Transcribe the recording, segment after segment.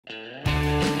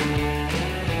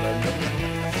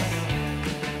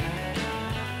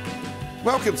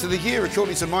Welcome to the year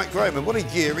according to Mike Graham, and what a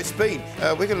year it's been.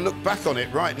 We're going to look back on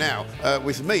it right now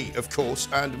with me, of course,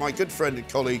 and my good friend and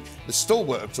colleague, the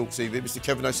stalwart of TalkTV, Mr.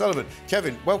 Kevin O'Sullivan.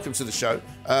 Kevin, welcome to the show.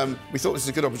 We thought this was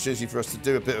a good opportunity for us to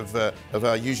do a bit of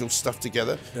our usual stuff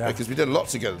together, because we did a lot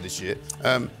together this year.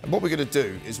 And what we're going to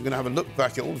do is we're going to have a look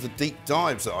back at all of the deep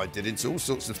dives that I did into all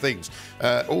sorts of things,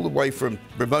 all the way from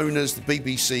Ramona's, the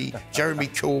BBC, Jeremy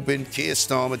Corbyn, Keir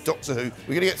Starmer, Doctor Who.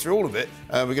 We're going to get through all of it.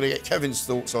 We're going to get Kevin's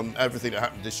thoughts on everything that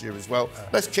happened this year as well.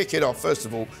 Let's kick it off, first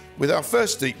of all, with our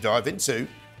first deep dive into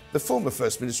the former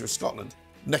First Minister of Scotland,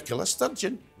 Nicola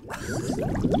Sturgeon.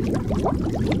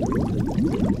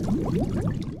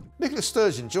 Nicola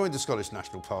Sturgeon joined the Scottish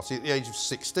National Party at the age of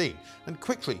 16 and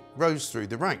quickly rose through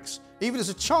the ranks. Even as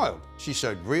a child, she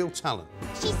showed real talent.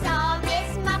 She saw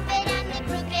Miss Muffet and the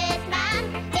Crooked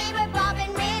Man. They were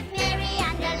bobbing with Mary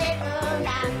and the little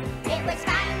lamb. It was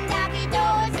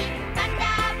Fandabidozy,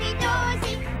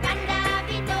 Fandabidozy,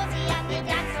 Fandabidozy, and they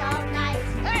danced all night.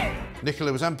 Hey!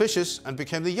 Nicola was ambitious and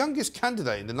became the youngest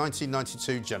candidate in the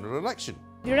 1992 general election.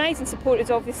 The rise in support has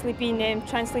obviously been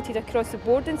translated across the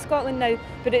board in Scotland now,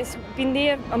 but it's been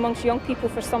there amongst young people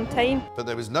for some time. But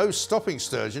there was no stopping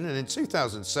Sturgeon, and in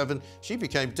 2007 she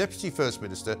became Deputy First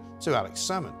Minister to Alex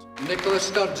Salmond. Nicola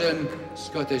Sturgeon,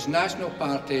 Scottish National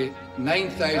Party,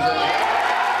 9,000.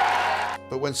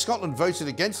 But when Scotland voted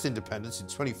against independence in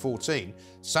 2014,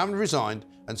 Salmond resigned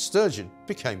and Sturgeon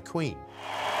became Queen.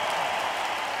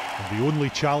 And the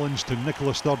only challenge to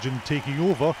Nicola Sturgeon taking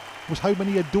over was how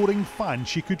many adoring fans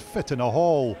she could fit in a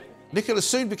hall. Nicola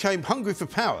soon became hungry for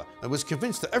power and was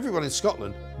convinced that everyone in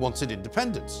Scotland wanted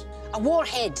independence. A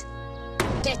warhead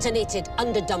detonated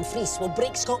under Dumfries will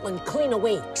break Scotland clean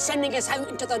away, sending us out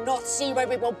into the North Sea where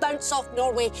we will bounce off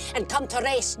Norway and come to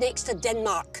rest next to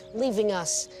Denmark, leaving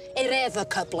us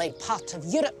irrevocably part of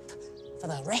Europe for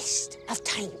the rest of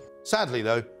time. Sadly,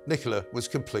 though, Nicola was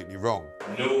completely wrong.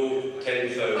 No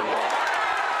 10,000.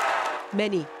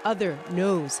 Many other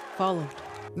no's followed.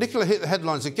 Nicola hit the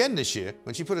headlines again this year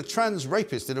when she put a trans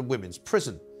rapist in a women's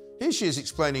prison. Here she is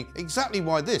explaining exactly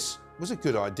why this was a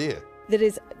good idea. There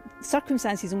is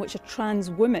circumstances in which a trans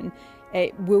woman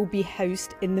will be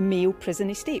housed in the male prison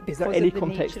estate. Is there any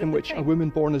context in which a woman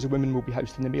born as a woman will be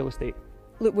housed in the male estate?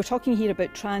 Look, we're talking here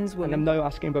about trans women. And I'm now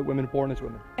asking about women born as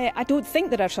women. I don't think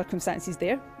there are circumstances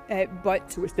there,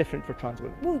 but... So it's different for trans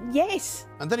women? Well, yes.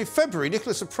 And then in February,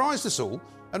 Nicola surprised us all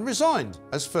and resigned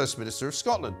as First Minister of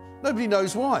Scotland. Nobody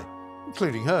knows why,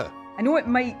 including her. I know it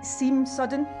might seem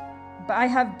sudden, but I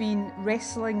have been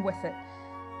wrestling with it,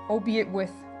 albeit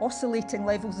with oscillating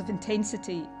levels of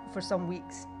intensity for some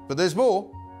weeks. But there's more.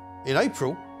 In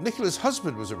April, Nicola's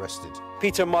husband was arrested.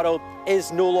 Peter Murrell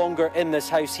is no longer in this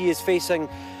house. He is facing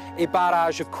a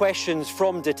barrage of questions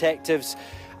from detectives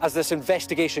as this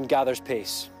investigation gathers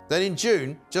pace. Then in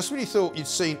June, just when you thought you'd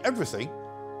seen everything,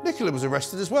 Nicola was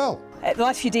arrested as well. The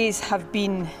last few days have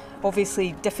been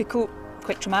obviously difficult,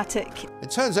 quite traumatic.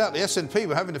 It turns out the SNP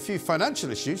were having a few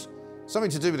financial issues, something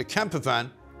to do with a camper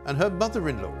van and her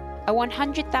mother-in-law. A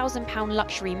 £100,000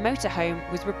 luxury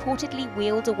motorhome was reportedly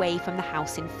wheeled away from the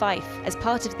house in Fife as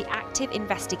part of the active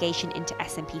investigation into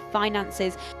SNP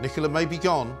finances. Nicola may be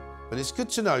gone, but it's good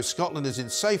to know Scotland is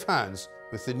in safe hands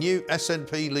with the new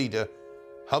SNP leader,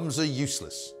 Humza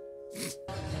Useless.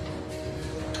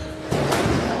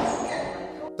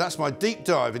 That's my deep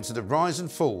dive into the rise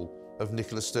and fall of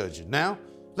Nicola Sturgeon. Now,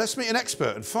 let's meet an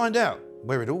expert and find out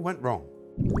where it all went wrong.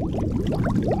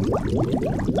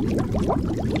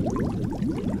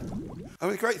 I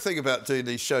mean, the great thing about doing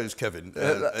these shows, Kevin,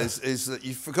 is that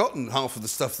you've forgotten half of the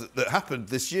stuff that happened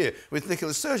this year with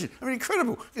Nicola Sturgeon. I mean,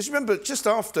 incredible. Because remember, just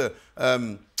after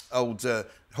old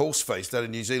Horseface down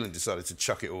in New Zealand decided to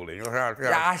chuck it all in.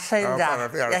 Yeah, I seen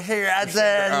that. Yes,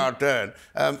 I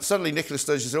did. Suddenly Nicola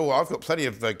Sturgeon said, oh, I've got plenty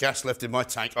of gas left in my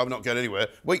tank. I'm not going anywhere. A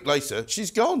week later,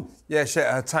 she's gone. Yeah,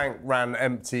 her tank ran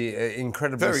empty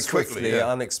incredibly very swiftly, quickly,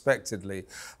 unexpectedly.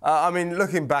 I mean,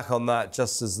 looking back on that,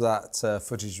 just as that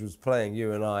footage was playing,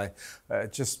 you and I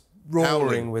just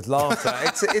roaring with laughter.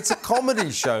 It's a comedy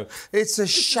show. It's a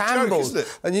shambles. Joke, isn't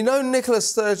it? And you know Nicola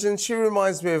Sturgeon, she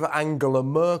reminds me of Angela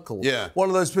Merkel. Yeah. One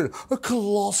of those people, a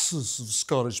colossus of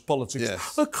Scottish politics,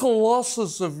 yes. a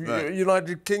colossus of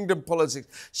United Kingdom politics.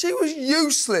 She was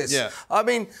useless. Yeah. I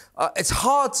mean, it's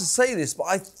hard to say this, but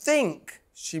I think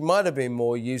she might have been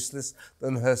more useless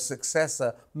than her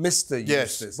successor, Mr.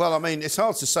 Useless. Yes. Well, I mean, it's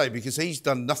hard to say because he's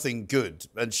done nothing good.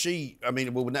 And she, I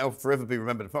mean, will now forever be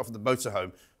remembered, apart from the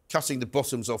motorhome, cutting the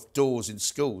bottoms off doors in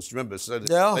schools, remember, so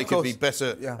that they could be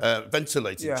better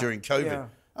ventilated during COVID. Yeah.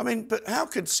 I mean, but how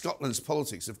could Scotland's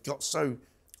politics have got so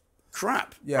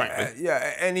crap.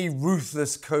 Yeah, any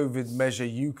ruthless COVID measure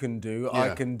you can do, I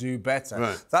can do better.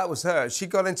 Right. That was her. She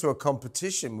got into a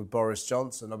competition with Boris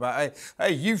Johnson about,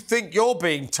 hey, you think you're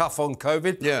being tough on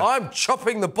COVID? Yeah. I'm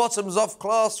chopping the bottoms off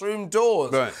classroom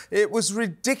doors. Right. It was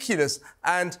ridiculous.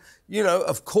 And, you know,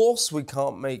 of course we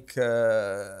can't make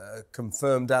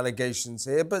confirmed allegations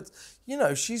here, but, you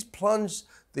know, she's plunged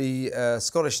the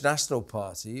Scottish National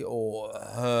Party, or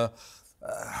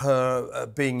her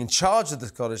being in charge of the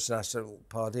Scottish National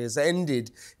Party, has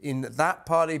ended in that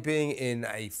party being in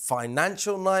a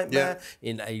financial nightmare,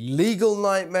 in a legal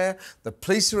nightmare. The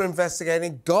police are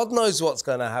investigating. God knows what's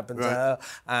going to happen to her.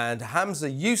 And Hamza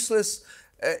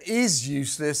is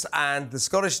useless, and the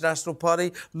Scottish National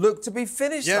Party look to be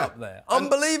finished up there.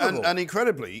 Unbelievable. And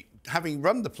incredibly, having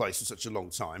run the place for such a long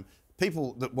time,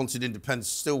 people that wanted independence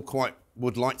still quite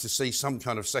would like to see some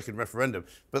kind of second referendum,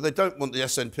 but they don't want the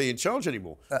SNP in charge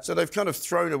anymore. So they've kind of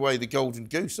thrown away the golden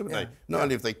goose, haven't they? Not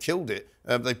only have they killed it,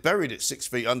 they buried it 6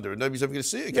 feet under, and nobody's ever going to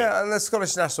see it again. Yeah, and the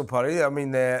Scottish National Party, I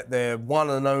mean, their one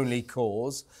and only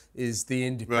cause is the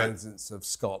independence of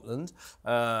Scotland.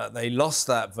 They lost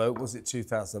that vote, was it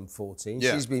 2014?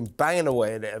 Yeah. She's been banging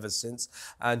away at it ever since.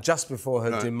 And just before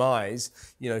her demise,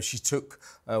 you know, she took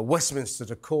Westminster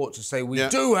to court to say, we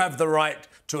do have the right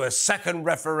to a second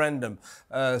referendum.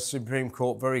 Supreme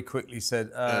Court very quickly said,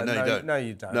 no,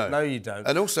 you don't. No, you don't.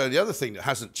 And also, the other thing that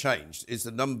hasn't changed is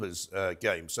the numbers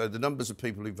game. So the numbers of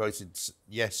people who voted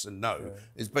yes and no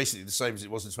is basically the same as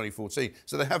it was in 2014.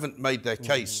 So they haven't made their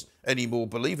case any more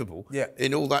believable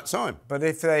in all that time. But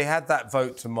if they had that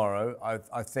vote tomorrow,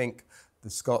 I think the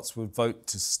Scots would vote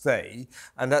to stay.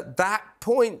 And at that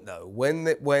point, though, when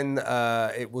it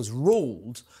was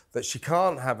ruled that she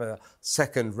can't have a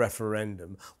second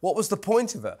referendum, what was the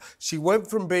point of her? She went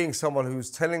from being someone who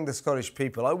was telling the Scottish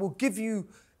people, I will give you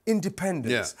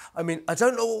independence. I mean, I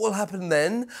don't know what will happen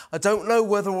then. I don't know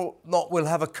whether or not we'll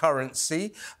have a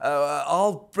currency.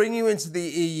 I'll bring you into the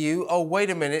EU. Oh,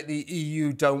 wait a minute, the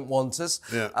EU don't want us.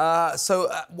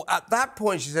 So at that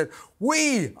point, she said,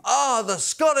 we are the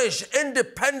Scottish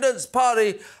Independence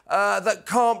Party that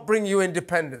can't bring you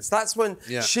independence. That's when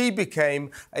she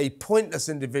became a pointless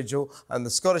individual, and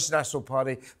the Scottish National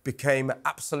Party became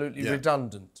absolutely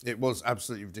redundant. It was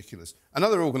absolutely ridiculous.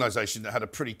 Another organisation that had a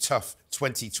pretty tough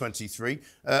 2023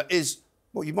 is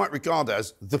what you might regard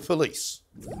as the police.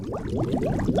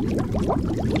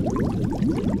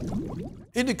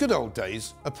 In the good old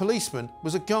days, a policeman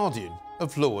was a guardian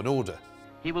of law and order.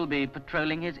 He will be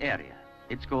patrolling his area.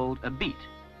 It's called a beat,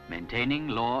 maintaining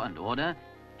law and order,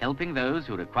 helping those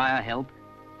who require help,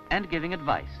 and giving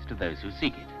advice to those who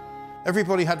seek it.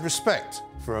 Everybody had respect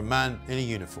for a man in a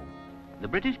uniform. The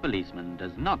British policeman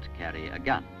does not carry a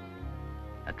gun.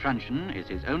 A truncheon is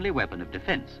his only weapon of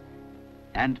defence,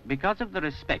 and because of the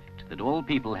respect that all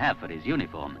people have for his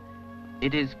uniform,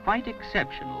 it is quite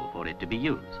exceptional for it to be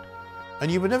used.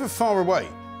 And you were never far away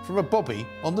from a bobby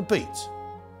on the beat.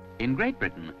 In Great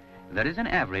Britain, there is an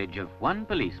average of 1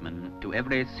 policeman to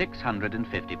every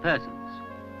 650 persons.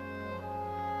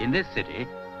 In this city,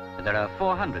 there are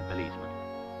 400 policemen,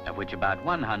 of which about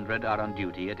 100 are on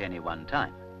duty at any one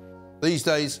time. These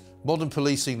days, modern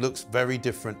policing looks very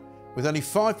different. With only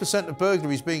 5% of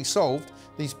burglaries being solved,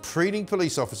 these preening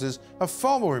police officers have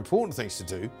far more important things to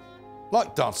do,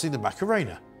 like dancing the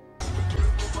Macarena.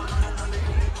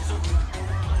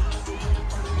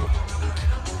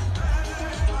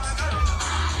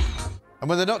 And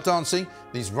when they're not dancing,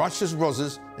 these righteous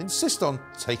rozzers insist on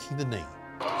taking the knee.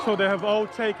 So they have all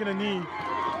taken a knee.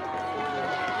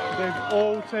 They've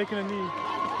all taken a knee.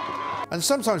 And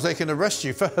sometimes they can arrest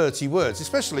you for hurty words,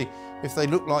 especially if they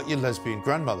look like your lesbian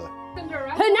grandmother.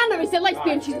 Her nana is a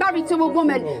lesbian, she's married to a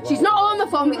woman. She's not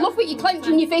homophobic, look what you're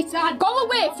clenching your fist. Go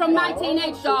away from my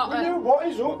teenage daughter. What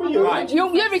is up with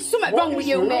you? There is something wrong with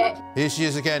you, mate. Here she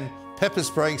is again, pepper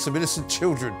spraying some innocent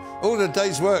children. All in a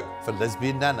day's work for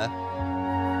lesbian nana.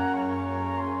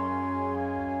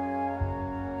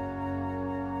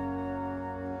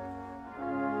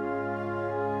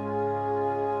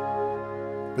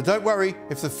 But don't worry,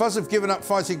 if the fuzz have given up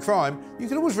fighting crime, you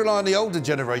can always rely on the older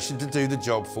generation to do the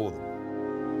job for them.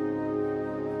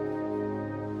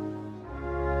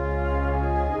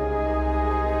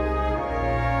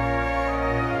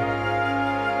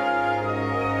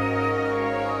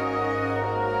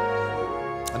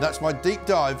 And that's my deep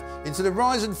dive into the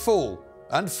rise and fall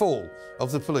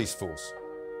of the police force.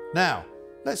 Now,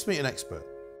 let's meet an expert.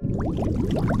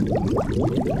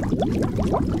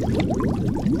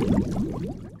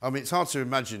 I mean, it's hard to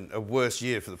imagine a worse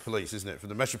year for the police, isn't it? From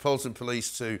the Metropolitan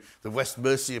Police to the West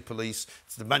Mercia Police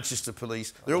to the Manchester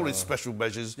Police. They're all in special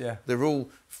measures. Yeah. They've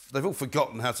all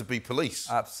forgotten how to be police.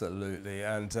 Absolutely.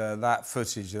 And that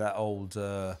footage, that old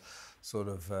sort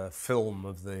of film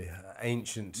of the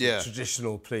ancient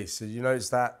traditional police, so you notice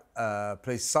that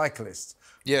police cyclist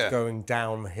going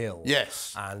downhill.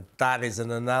 Yes. And that is an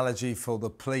analogy for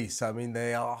the police. I mean,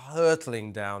 they are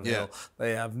hurtling downhill. Yeah.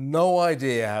 They have no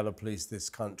idea how to police this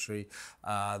country.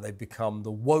 They've become the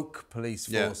woke police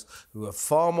force who are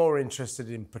far more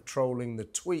interested in patrolling the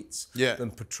tweets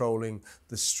than patrolling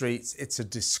the streets. It's a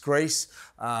disgrace.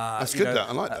 That's good,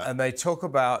 I like that. And they talk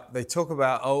about,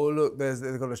 oh, look,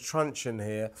 they've got a truncheon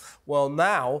here. Well,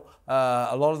 now,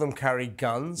 a lot of them carry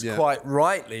guns, quite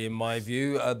rightly, in my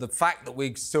view. The fact that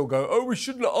we still go, oh, we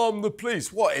shouldn't arm the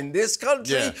police. What, in this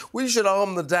country? Yeah. We should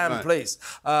arm the damn police.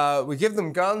 We give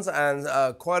them guns, and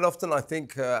quite often, I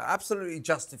think, absolutely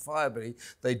justifiably,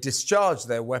 they discharge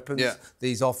their weapons,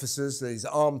 these officers, these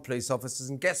armed police officers,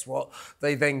 and guess what?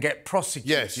 They then get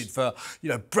prosecuted for,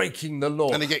 breaking the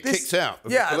law. And they get kicked out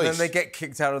of the police. And then they get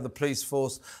kicked out of the police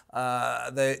force.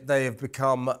 They have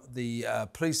become the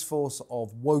police force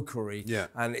of wokery,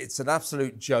 and it's an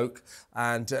absolute joke.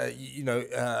 And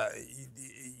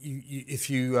if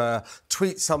you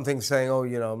tweet something saying, oh,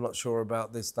 I'm not sure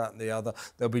about this, that, and the other,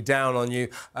 they'll be down on you.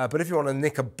 But if you want to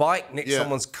nick a bike, nick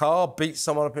someone's car, beat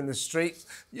someone up in the street,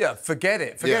 forget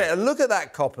it. Forget it. And look at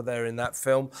that copper there in that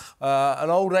film. An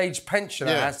old age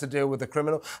pensioner has to deal with a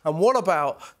criminal. And what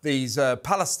about these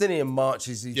Palestinian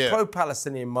marches, these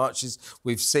pro-Palestinian marches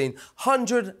we've seen?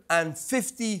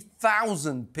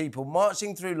 150,000 people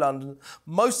marching through London,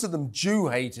 most of them Jew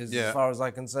haters, as far as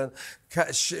I'm concerned,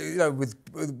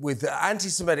 with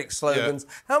anti-Semitic slogans.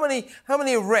 How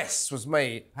many arrests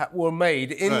were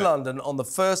made in London on the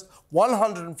first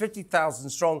 150,000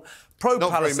 strong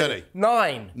pro-Palestinian?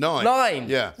 Nine.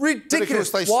 Nine.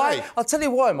 Ridiculous. Why? I'll tell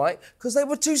you why, Mike. Because they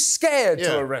were too scared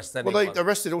to arrest anyone. Well, they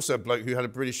arrested also a bloke who had a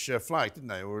British flag, didn't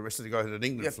they? Or arrested a guy who had an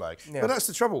England flag. But that's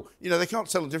the trouble. They can't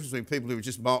tell the difference between people who are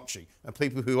just marching and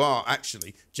people who are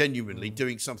actually genuinely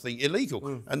doing something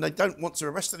illegal. And they don't want to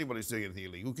arrest anyone who's doing anything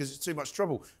illegal because it's too much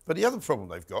trouble. But the other problem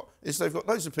they've got is they've got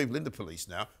loads of people in the police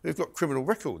now who've got criminal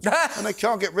records. And they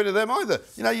can't get rid of them either.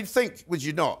 You'd think, would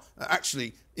you not,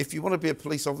 actually, if you want to be a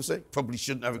police officer, you probably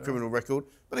shouldn't have a criminal record.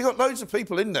 But they've got loads of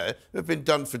people in there who have been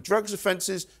done for drugs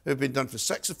offences, who have been done for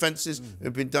sex offences, who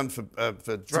have been done for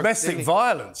drug domestic dealing.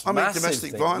 violence. I mean,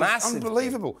 domestic violence. Massive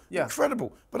Unbelievable.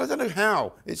 Incredible. But I don't know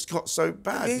how it's got so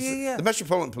bad. The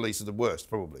Metropolitan Police are the worst,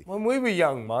 probably. When we were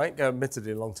young, Mike,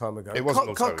 admittedly a long time ago, it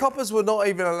wasn't coppers were not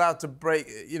even allowed to break,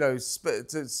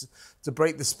 to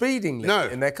break the speeding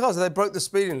limit in their cars. If they broke the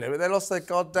speeding limit, they lost their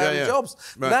goddamn jobs.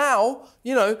 Right. Now,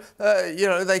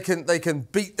 they can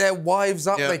beat their wives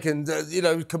up. They can,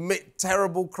 commit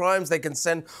terrible crimes. They can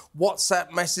send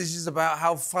WhatsApp messages about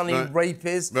how funny rape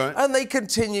is, and they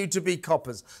continue to be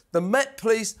coppers. The Met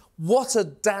Police, what a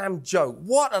damn joke!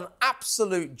 What an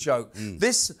absolute joke!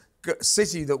 This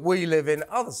city that we live in,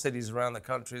 other cities around the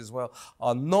country as well,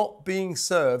 are not being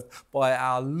served by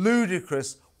our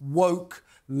ludicrous, woke,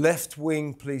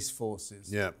 left-wing police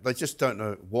forces. Yeah, they just don't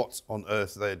know what on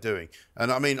earth they're doing.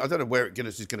 And I mean, I don't know where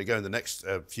Guinness is going to go in the next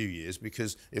few years,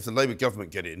 because if the Labour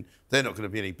government get in, they're not going to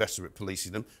be any better at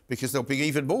policing them, because they'll be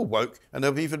even more woke and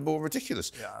they'll be even more ridiculous.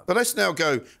 But let's now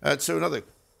go to another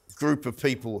group of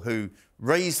people who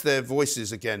raised their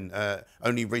voices again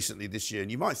only recently this year.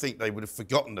 And you might think they would have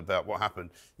forgotten about what happened,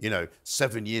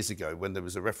 7 years ago when there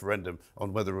was a referendum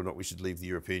on whether or not we should leave the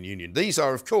European Union. These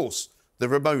are, of course, the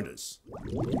Ramonas.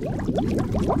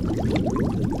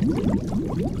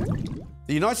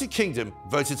 The United Kingdom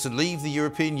voted to leave the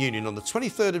European Union on the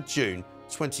 23rd of June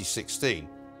 2016,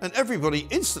 and everybody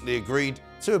instantly agreed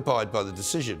to abide by the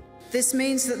decision. This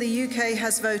means that the UK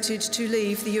has voted to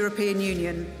leave the European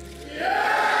Union.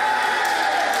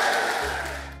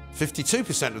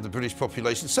 52% of the British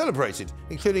population celebrated,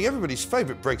 including everybody's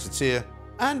favourite Brexiteer,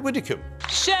 Anne Widdecombe.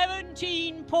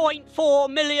 17.4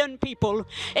 million people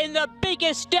in the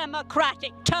biggest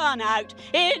democratic turnout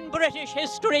in British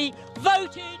history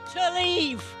voted to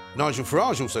leave. Nigel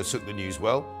Farage also took the news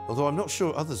well, although I'm not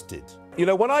sure others did.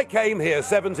 When I came here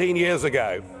 17 years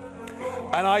ago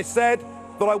and I said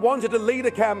that I wanted to lead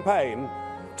a campaign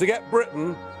to get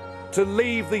Britain to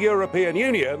leave the European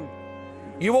Union,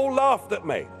 you all laughed at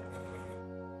me.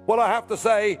 Well, I have to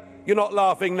say, you're not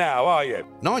laughing now, are you?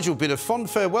 Nigel bid a fond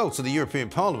farewell to the European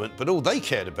Parliament, but all they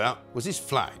cared about was his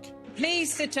flag.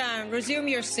 Please sit down, resume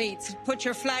your seats, put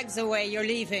your flags away you're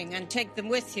leaving and take them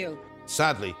with you.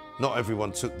 Sadly, not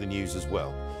everyone took the news as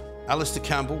well. Alistair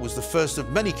Campbell was the first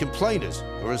of many complainers,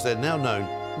 or as they're now known,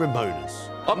 Remoaners.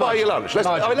 I'll buy you lunch. Let's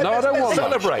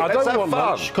celebrate. I don't want fun.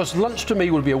 lunch, because lunch to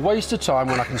me would be a waste of time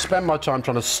when I can spend my time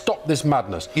trying to stop this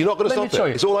madness. You're not going to stop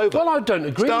it. It's all over. Well, I don't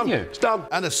agree with you. It's done.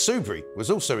 Anna Soubry was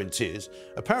also in tears.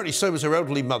 Apparently so was her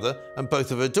elderly mother and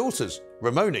both of her daughters.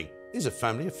 Remoaning is a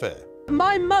family affair.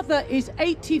 My mother is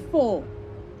 84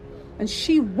 and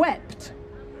she wept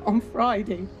on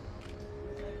Friday.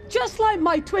 Just like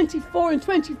my 24 and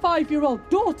 25-year-old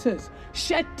daughters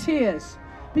shed tears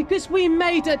because we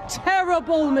made a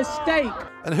terrible mistake.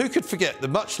 And who could forget the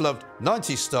much-loved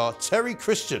 90s star Terry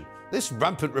Christian? This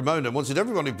rampant Remoaner wanted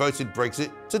everyone who voted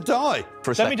Brexit to die.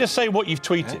 Let me just say what you've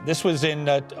tweeted. Yeah. This was in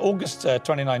August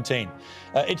 2019.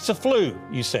 It's the flu,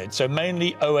 you said, so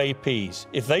mainly OAPs.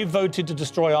 If they voted to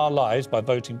destroy our lives by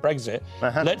voting Brexit,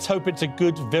 let's hope it's a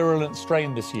good, virulent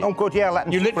strain this year. Oh, good, yeah, let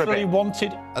them You literally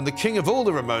wanted... And the king of all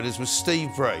the Remoaners was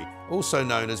Steve Bray, also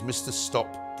known as Mr.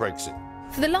 Stop Brexit.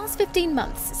 For the last 15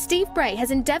 months, Steve Bray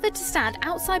has endeavoured to stand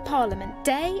outside Parliament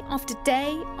day after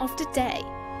day after day.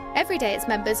 Every day its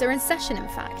members are in session, in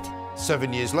fact.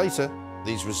 7 years later,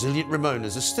 these resilient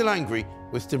Remoaners are still angry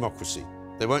with democracy.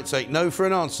 They won't take no for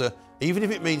an answer, even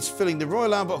if it means filling the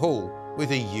Royal Albert Hall with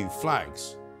EU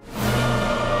flags.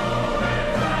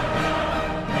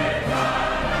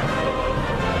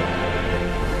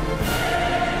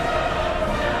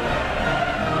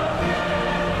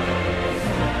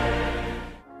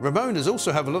 Remoaners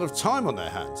also have a lot of time on their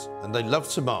hands, and they love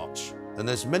to march. And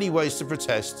there's many ways to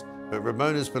protest, but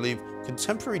Remoaners believe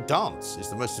contemporary dance is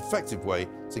the most effective way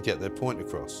to get their point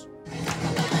across.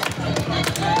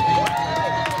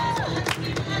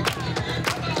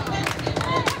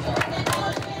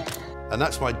 And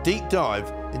that's my deep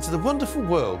dive into the wonderful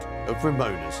world of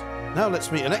Remoaners. Now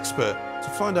let's meet an expert to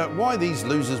find out why these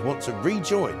losers want to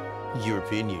rejoin the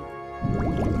European Union.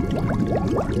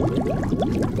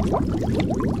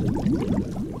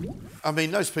 I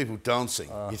mean, those people dancing,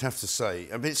 you'd have to say.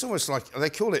 I mean, it's almost like, they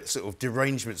call it sort of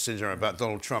derangement syndrome about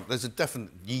Donald Trump. There's a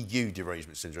definite EU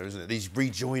derangement syndrome, isn't it? These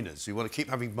rejoiners who want to keep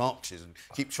having marches and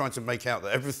keep trying to make out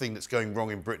that everything that's going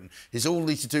wrong in Britain is all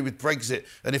to do with Brexit,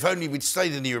 and if only we'd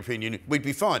stayed in the European Union, we'd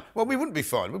be fine. Well, we wouldn't be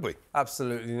fine, would we?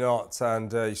 Absolutely not.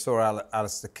 And you saw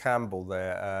Alistair Campbell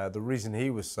there. The reason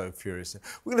he was so furious,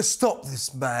 we're going to stop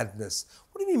this madness.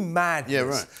 What do you mean madness? Yeah,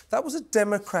 right. That was a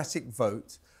democratic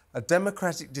vote, a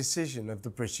democratic decision of the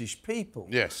British people.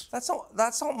 Yes. That's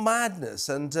not madness,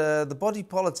 and the body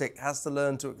politic has to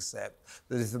learn to accept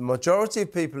that if the majority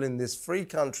of people in this free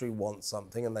country want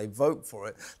something and they vote for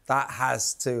it, that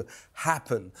has to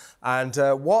happen. And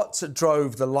what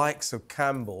drove the likes of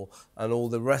Campbell and all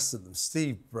the rest of them,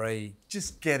 Steve Bray,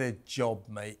 just get a job,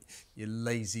 mate, you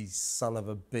lazy son of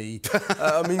a bee.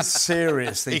 I mean,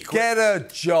 seriously, get a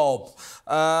job.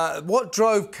 What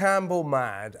drove Campbell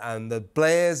mad and the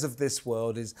Blairs of this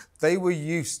world is they were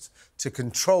used to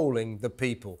controlling the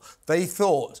people. They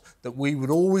thought that we would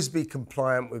always be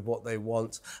compliant with what they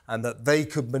want and that they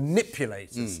could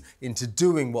manipulate us into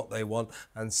doing what they want.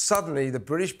 And suddenly the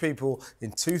British people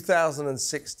in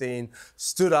 2016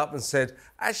 stood up and said,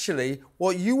 actually,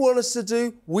 what you want us to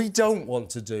do, we don't want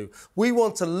to do. We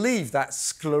want to leave that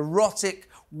sclerotic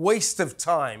waste of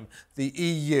time, the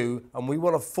EU, and we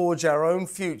want to forge our own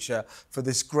future for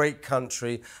this great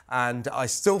country, and I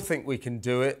still think we can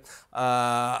do it.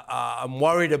 I'm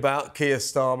worried about Keir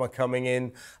Starmer coming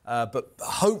in, but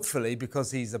hopefully, because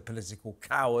he's a political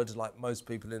coward, like most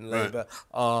people in Labour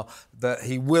are, that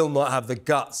he will not have the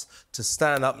guts to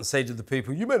stand up and say to the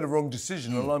people, you made a wrong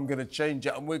decision and I'm going to change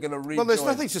it and we're going to rejoin. Well, there's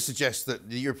nothing to suggest that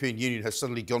the European Union has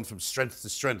suddenly gone from strength to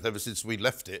strength ever since we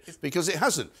left it, because it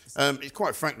hasn't.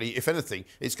 Quite frankly, if anything,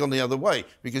 it's gone the other way,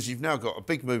 because you've now got a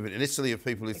big movement in Italy of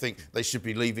people who think they should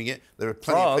be leaving it. There are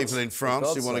plenty of people in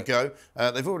France who want to go.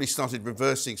 They've already started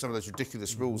reversing some of those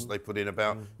ridiculous rules that they put in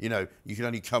about, you know, you can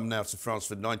only come now to France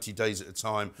for 90 days at a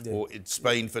time, or in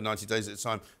Spain for 90 days at a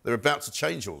time. They're about to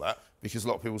change all that, because a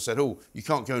lot of people said, oh, you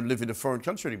can't go and live in a foreign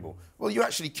country anymore. Well, you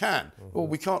actually can. Oh,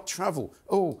 we can't travel.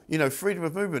 Oh, you know, freedom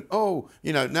of movement. Oh,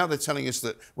 you know, now they're telling us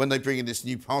that when they bring in this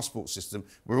new passport system,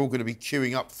 we're all going to be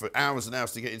queuing up for hours and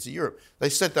hours to get into Europe. They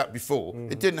said that before.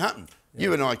 It didn't happen.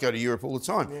 You and I go to Europe all the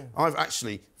time. I've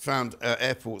actually found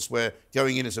airports where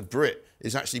going in as a Brit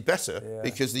is actually better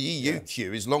because the EU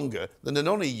queue is longer than the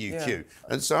non-EU queue.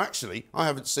 And so actually, I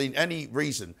haven't seen any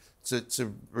reason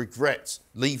to regret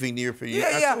leaving the European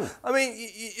Union at all. I mean,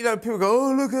 you know, people go,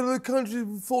 oh, look at the country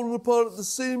falling apart at the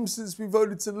seams since we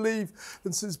voted to leave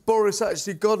and since Boris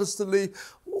actually got us to leave.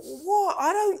 What?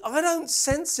 I don't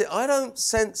sense it. I don't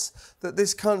sense that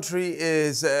this country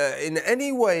is in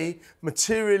any way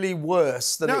materially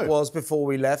worse than it was before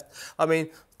we left. I mean,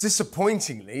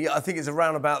 disappointingly, I think it's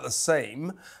around about the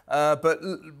same. But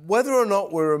whether or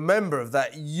not we're a member of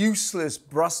that useless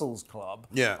Brussels club,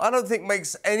 I don't think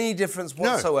makes any difference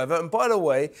whatsoever. And by the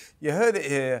way, you heard it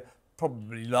here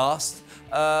probably last.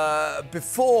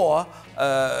 Before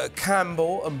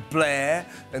Campbell and Blair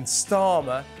and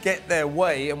Starmer get their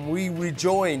way and we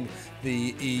rejoin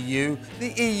the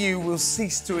EU will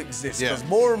cease to exist because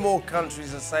more and more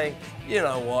countries are saying, you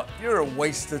know what, you're a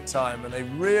waste of time, and they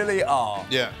really are.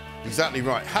 Yeah. Exactly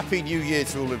right. Happy New Year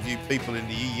to all of you people in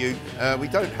the EU. We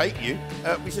don't hate you.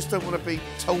 We just don't want to be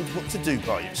told what to do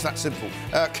by you. It's that simple.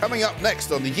 Coming up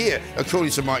next on The Year,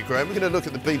 according to Mike Graham, we're going to look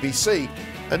at the BBC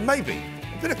and maybe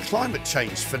a bit of climate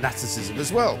change fanaticism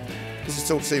as well. This is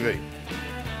TalkTV.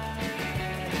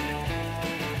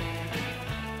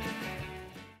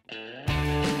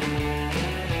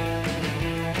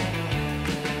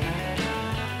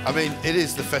 I mean, it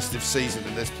is the festive season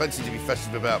and there's plenty to be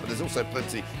festive about, but there's also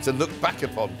plenty to look back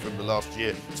upon from the last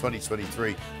year,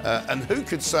 2023. And who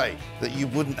could say that you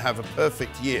wouldn't have a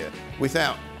perfect year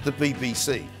without the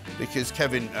BBC? Because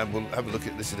Kevin, we'll have a look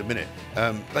at this in a minute,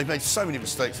 they've made so many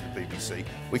mistakes at the BBC,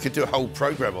 we could do a whole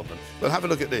programme on them. But have a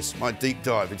look at this, my deep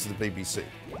dive into the BBC.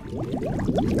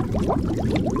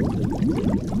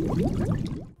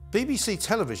 BBC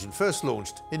television first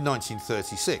launched in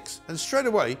 1936, and straight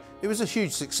away it was a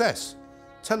huge success.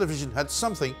 Television had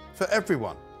something for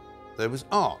everyone. There was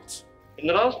art. In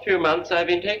the last few months I've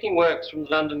been taking works from the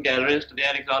London galleries to the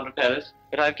Alexandra Palace,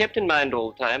 but I've kept in mind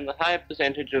all the time the high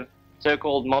percentage of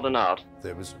so-called modern art.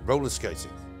 There was roller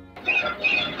skating.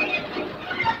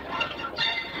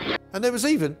 And there was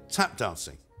even tap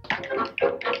dancing.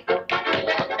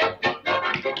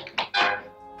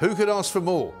 Who could ask for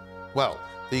more? Well,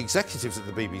 the executives at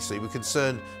the BBC were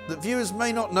concerned that viewers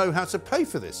may not know how to pay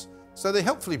for this, so they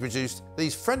helpfully produced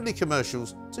these friendly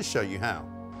commercials to show you how.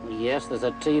 Yes, there's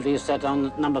a TV set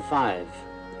on number 5.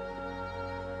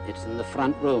 It's in the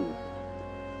front room.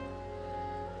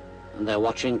 And they're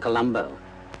watching Columbo.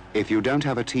 If you don't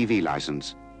have a TV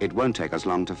licence, it won't take us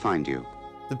long to find you.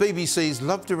 The BBC is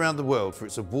loved around the world for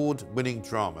its award-winning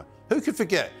drama. Who could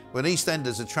forget when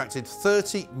EastEnders attracted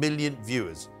 30 million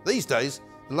viewers? These days,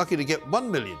 they're lucky to get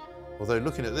 1 million. Although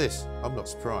looking at this, I'm not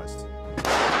surprised.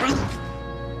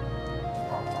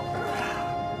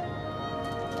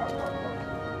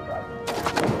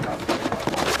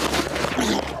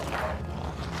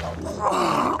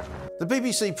 The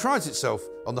BBC prides itself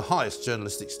on the highest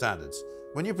journalistic standards.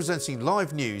 When you're presenting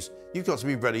live news, you've got to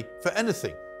be ready for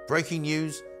anything. Breaking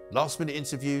news, last-minute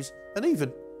interviews, and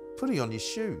even putting on your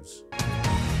shoes.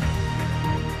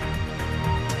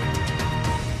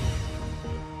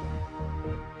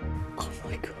 Oh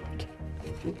my God.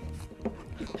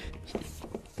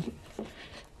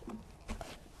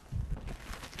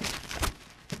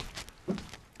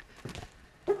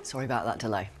 Sorry about that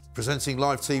delay. Presenting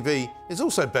live TV is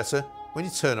also better when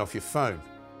you turn off your phone.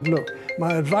 Look,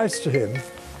 my advice to him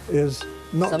is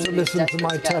not to listen to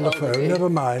my telephone, never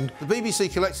mind. The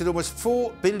BBC collected almost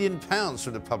 £4 billion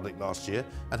from the public last year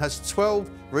and has 12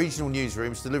 regional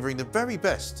newsrooms delivering the very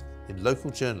best in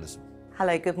local journalism.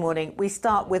 Hello, good morning. We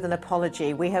start with an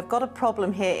apology. We have got a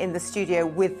problem here in the studio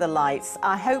with the lights.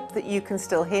 I hope that you can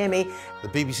still hear me. The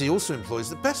BBC also employs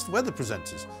the best weather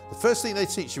presenters. The first thing they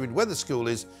teach you in weather school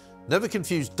is never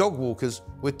confuse dog walkers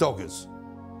with doggers.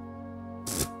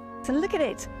 And look at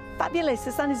it. Fabulous.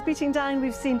 The sun is beating down.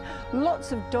 We've seen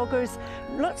lots of doggers,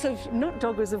 lots of, not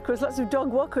doggers of course, lots of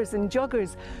dog walkers and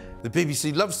joggers. The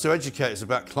BBC loves to educate us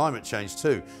about climate change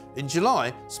too. In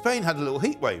July, Spain had a little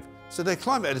heat wave, so their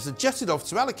climate editor jetted off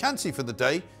to Alicante for the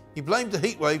day. He blamed the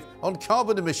heat wave on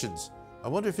carbon emissions. I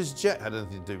wonder if his jet had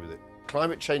anything to do with it.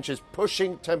 Climate change is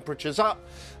pushing temperatures up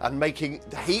and making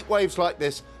heat waves like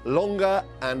this longer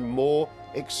and more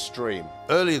extreme.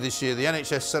 Earlier this year, the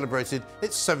NHS celebrated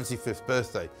its 75th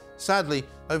birthday. Sadly,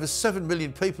 over 7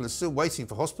 million people are still waiting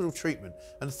for hospital treatment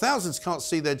and thousands can't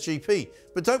see their GP.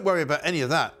 But don't worry about any of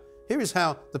that. Here is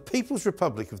how the People's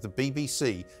Republic of the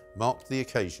BBC marked the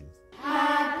occasion.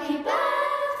 Happy birthday,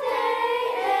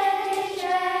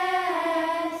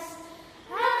 NHS.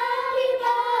 Happy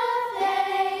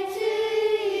birthday to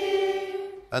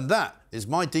you. And that is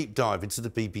my deep dive into the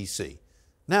BBC.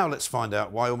 Now let's find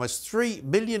out why almost 3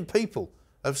 million people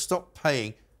have stopped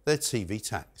paying their TV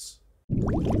tax.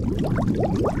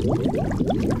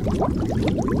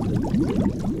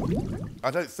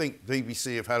 I don't think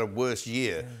BBC have had a worse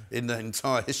year in the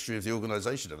entire history of the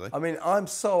organisation, have they? I mean, I'm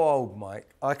so old, Mike.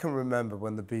 I can remember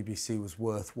when the BBC was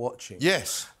worth watching.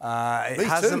 Yes.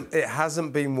 It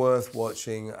hasn't been worth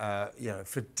watching,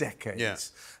 for decades. Yeah.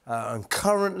 And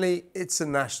currently, it's a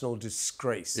national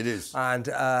disgrace. It is. And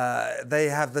they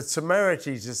have the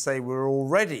temerity to say we're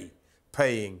already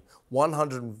paying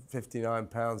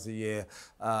 £159 a year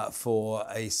for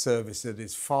a service that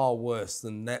is far worse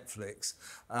than Netflix.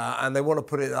 And they want to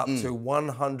put it up to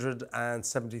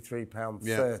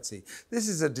 £173.30. This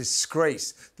is a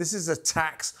disgrace. This is a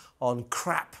tax on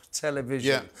crap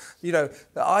television. You know,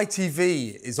 the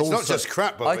ITV is also... It's not just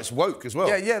crap, but it's woke as well.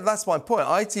 Yeah, that's my point.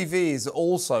 ITV is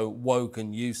also woke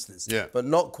and useless, but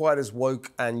not quite as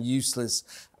woke and useless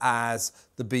as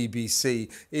the BBC.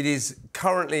 It is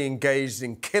currently engaged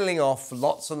in killing off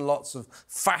lots and lots of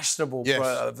fashionable,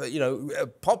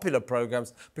 popular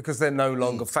programmes because they're no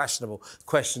longer fashionable.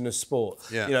 Question of sport.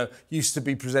 You know, used to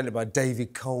be presented by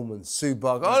David Coleman, Sue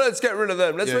Barker. Oh, let's get rid of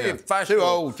them. Let's make it fashionable. Too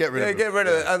old, get rid of them. Get rid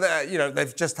of it. And,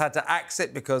 they've just had to axe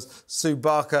it because Sue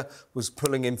Barker was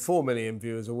pulling in 4 million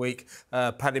viewers a week.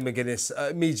 Paddy McGuinness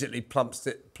immediately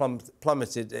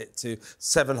plummeted it to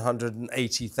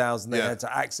 780,000. They had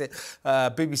to axe it.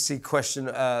 BBC question,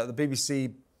 the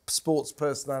BBC Sports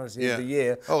Personality of the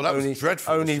Year. Oh, that was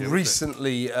dreadful. Only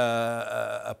recently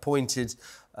appointed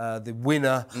the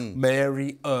winner,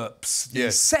 Mary Earps,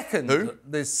 the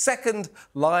second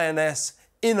Lioness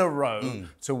in a row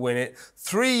to win it.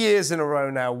 3 years in a row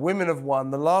now, women have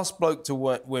won. The last bloke to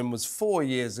win was 4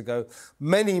 years ago.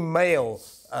 Many male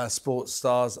sports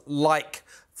stars, like,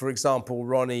 for example,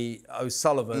 Ronnie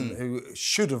O'Sullivan, who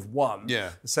should have won,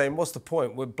 saying, what's the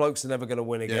point? Blokes are never going to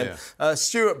win again.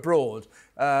 Stuart Broad,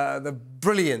 the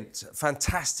brilliant,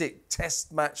 fantastic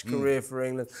test match career for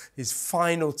England. His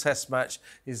final test match,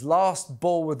 his last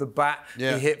ball with the bat, he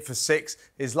hit for 6.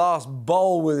 His last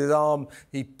bowl with his arm,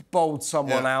 he bowled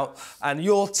someone out. And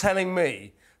you're telling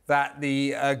me that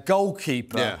the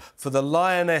goalkeeper for the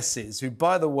Lionesses, who,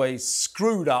 by the way,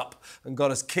 screwed up and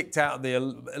got us kicked out of the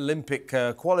Olympic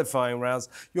qualifying rounds,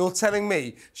 you're telling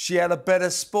me she had a better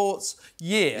sports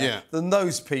year than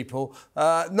those people?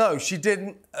 No, she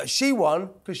didn't. She won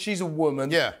because she's a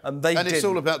woman, and they didn't. It's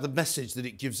all about the message that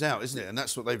it gives out, isn't it? And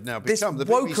that's what they've now become. The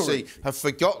BBC have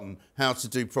forgotten how to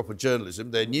do proper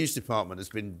journalism. Their news department has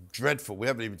been dreadful. We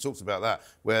haven't even talked about that,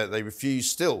 where they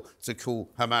refuse still to call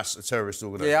Hamas a terrorist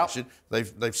organisation.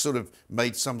 They've sort of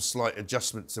made some slight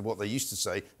adjustment to what they used to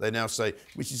say. They now say,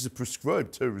 which is a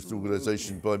prescribed terrorist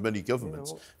organisation by many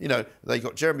governments. You know, they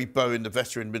got Jeremy Bowen, the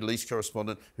veteran Middle East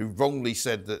correspondent, who wrongly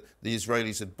said that the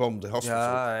Israelis had bombed a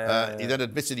hospital. He then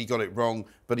admitted he got it wrong,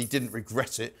 but he didn't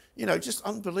regret it. You know, just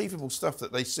unbelievable stuff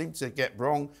that they seem to get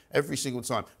wrong every single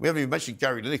time. We haven't even mentioned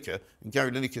Gary Lineker, and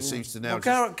Gary Lineker seems to now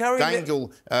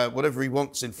dangle whatever he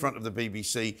wants in front of the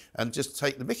BBC and just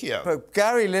take the mickey out. But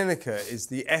Gary Lineker is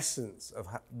the essence of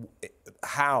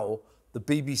how the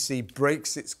BBC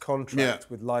breaks its contract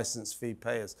with licence fee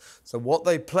payers. So what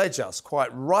they pledge us,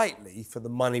 quite rightly, for the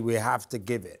money we have to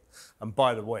give it. And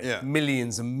by the way,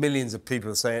 millions and millions of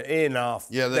people are saying, enough.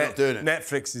 Yeah, they're not doing it.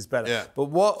 Netflix is better. But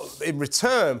what, in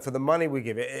return for the money we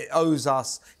give it, it owes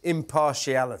us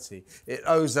impartiality. It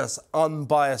owes us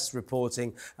unbiased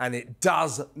reporting, and it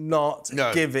does not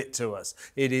give it to us.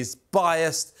 It is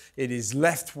biased, it is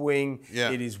left-wing,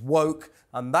 it is woke,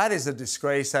 and that is a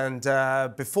disgrace. And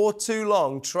before too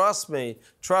long, trust me,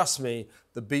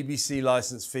 the BBC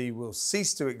licence fee will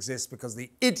cease to exist because the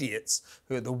idiots,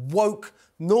 who are the woke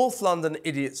North London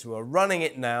idiots who are running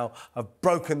it now, have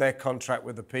broken their contract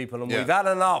with the people, and we've had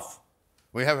enough.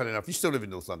 We have had enough. You still live in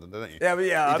North London, don't you? Yeah,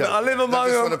 but I live among them. I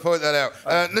just want to point that out.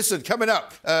 Listen, coming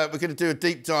up, we're going to do a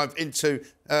deep dive into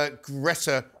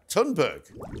Greta Thunberg.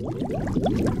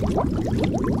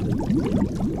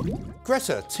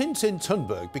 Greta Tintin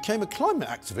Thunberg became a climate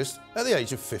activist at the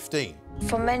age of 15.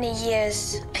 For many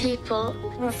years, people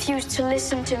refused to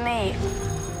listen to me.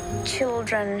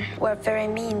 Children were very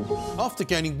mean. After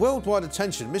gaining worldwide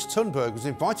attention, Miss Thunberg was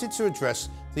invited to address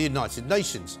the United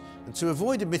Nations. And to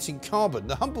avoid emitting carbon,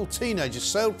 the humble teenager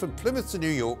sailed from Plymouth to New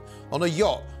York on a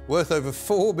yacht worth over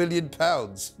 £4 million.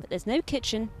 But there's no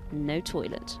kitchen, no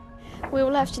toilet. We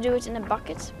will have to do it in a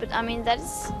bucket, but I mean, that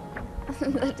is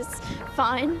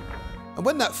fine. And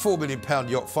when that £4 million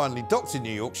yacht finally docked in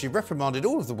New York, she reprimanded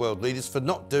all of the world leaders for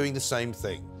not doing the same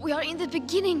thing. We are in the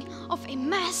beginning of a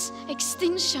mass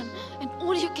extinction, and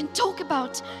all you can talk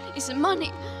about is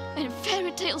money and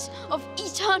fairy tales of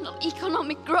eternal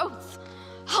economic growth.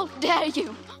 How dare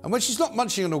you? And when she's not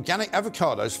munching on organic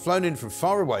avocados flown in from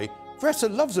far away, Greta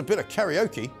loves a bit of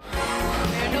karaoke.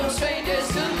 We're no strangers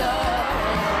to love.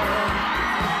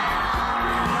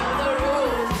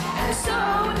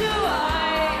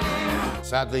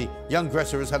 Sadly, young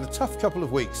Greta has had a tough couple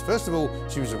of weeks. First of all,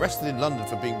 she was arrested in London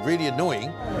for being really annoying.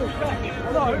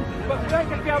 No, but we ain't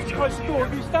going to be able to close the door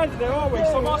if you stand there, are we?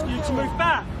 So I'm asking you to move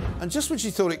back. And just when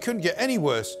she thought it couldn't get any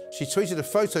worse, she tweeted a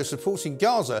photo supporting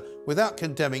Gaza without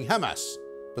condemning Hamas.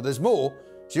 But there's more.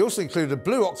 She also included a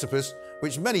blue octopus,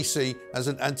 which many see as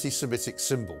an anti-Semitic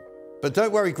symbol. But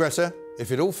don't worry, Greta.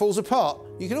 If it all falls apart,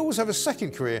 you can always have a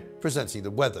second career presenting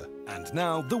the weather. And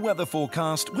now, the weather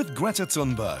forecast with Greta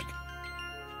Thunberg.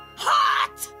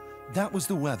 Hot! That was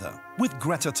the weather with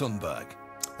Greta Thunberg.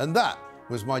 And that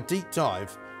was my deep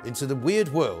dive into the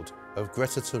weird world of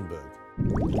Greta Thunberg.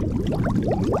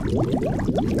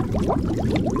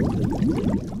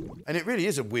 And it really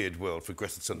is a weird world for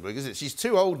Greta Thunberg, isn't it? She's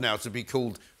too old now to be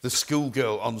called the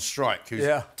schoolgirl on strike who's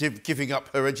giving up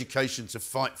her education to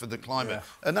fight for the climate.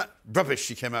 Yeah. And that rubbish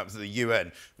she came out with the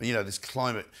UN, you know, this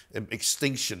climate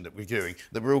extinction that we're doing,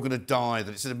 that we're all going to die,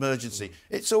 that it's an emergency.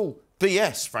 It's all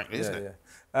BS, frankly, isn't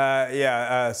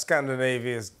it?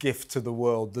 Scandinavia's gift to the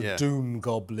world, the Doom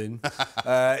Goblin.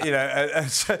 And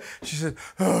she said,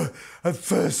 at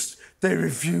first they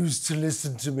refused to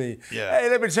listen to me. Yeah. Hey,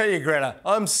 let me tell you, Greta,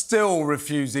 I'm still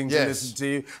refusing to listen to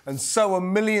you, and so are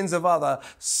millions of other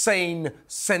sane,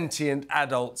 sentient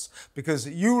adults, because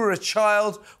you were a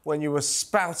child when you were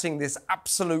spouting this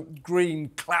absolute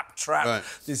green claptrap,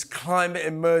 this climate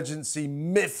emergency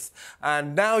myth,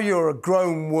 and now you're a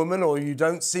grown woman, or you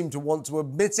don't seem to want to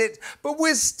admit it, but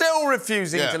we're still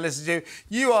refusing to listen to you.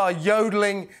 You are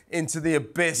yodeling into the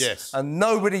abyss, and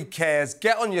nobody cares.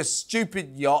 Get on your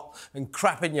stupid yacht and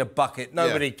crap in your bucket.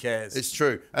 Nobody cares. It's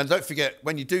true. And don't forget,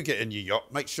 when you do get in your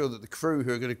yacht, make sure that the crew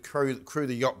who are going to crew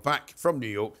the yacht back from New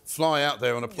York fly out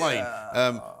there on a plane,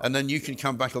 and then you can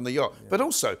come back on the yacht. But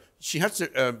also, she had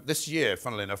to, this year,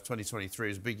 funnily enough,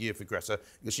 2023 is a big year for Greta,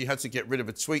 because she had to get rid of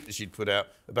a tweet that she'd put out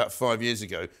about 5 years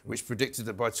ago, which predicted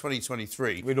that by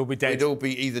 2023, we'd all be dead. We'd all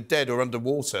be either dead or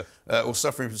underwater, or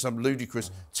suffering from some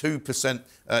ludicrous 2%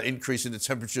 increase in the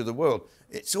temperature of the world.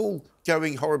 It's all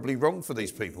going horribly wrong for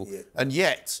these people, and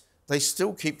yet they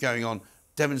still keep going on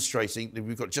demonstrating that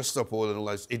we've got Just Stop Oil and all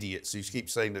those idiots who keep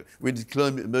saying that we're in a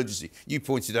climate emergency. You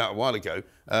pointed out a while ago,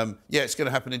 it's going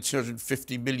to happen in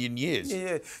 250 million years.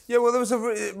 Well, there was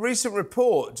a recent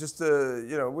report just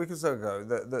a week or so ago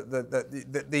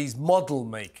that these model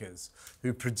makers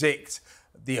who predict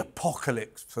the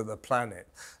apocalypse for the planet,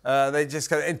 they just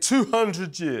go, in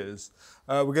 200 years,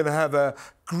 we're going to have a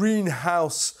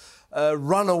greenhouse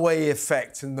runaway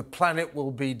effect and the planet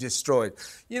will be destroyed.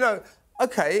 I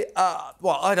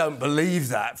don't believe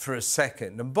that for a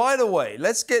second. And by the way,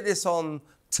 let's get this on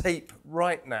tape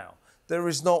right now. There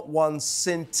is not one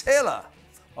scintilla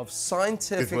of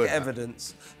scientific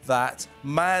evidence that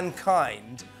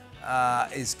mankind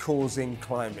is causing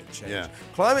climate change.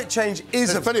 Climate change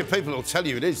is... There's plenty of people who will tell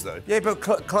you it is, though. Yeah, but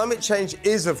climate change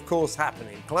is, of course,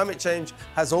 happening. Climate change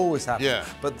has always happened. Yeah.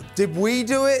 But did we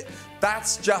do it?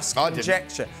 That's just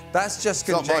conjecture. That's just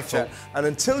conjecture. Not my fault. And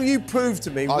until you prove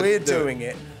to me we're doing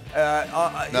it,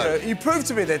 you prove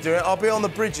to me they're doing it, I'll be on the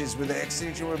bridges with the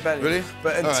Extinction Rebellion. Really?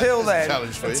 But until then,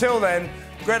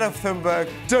 Greta Thunberg,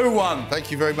 do one.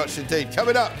 Thank you very much indeed.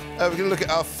 Coming up, we're going to look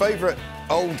at our favourite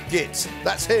old git.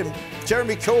 That's him,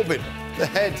 Jeremy Corbyn, the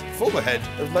former head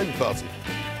of Labour Party.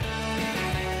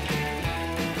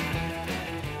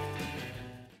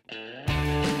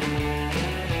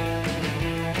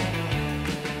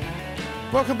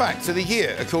 Welcome back to the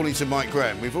year, according to Mike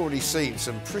Graham. We've already seen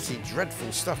some pretty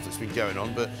dreadful stuff that's been going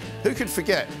on, but who could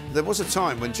forget there was a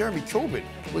time when Jeremy Corbyn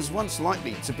was once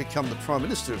likely to become the Prime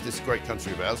Minister of this great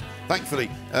country of ours.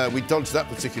 Thankfully, we dodged that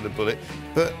particular bullet,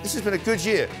 but this has been a good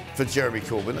year for Jeremy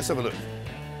Corbyn. Let's have a look.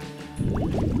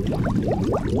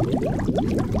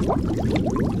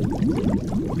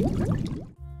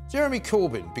 Jeremy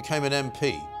Corbyn became an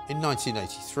MP in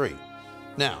 1983.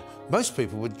 Now, most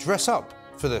people would dress up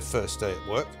for their first day at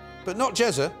work, but not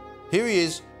Jezza. Here he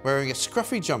is, wearing a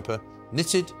scruffy jumper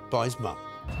knitted by his mum.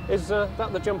 Is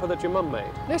that the jumper that your mum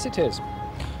made? Yes, it is.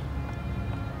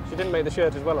 She didn't make the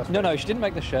shirt as well, I suppose. No, she didn't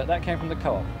make the shirt. That came from the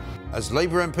co-op. As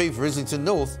Labour MP for Islington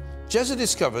North, Jezza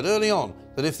discovered early on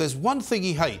that if there's one thing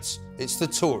he hates, it's the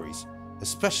Tories,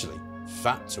 especially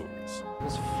fat Tories.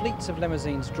 There's fleets of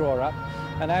limousines draw up,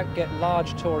 and out get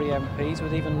large Tory MPs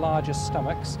with even larger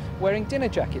stomachs, wearing dinner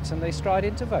jackets, and they stride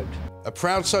in to vote. A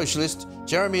proud socialist,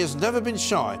 Jeremy has never been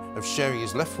shy of sharing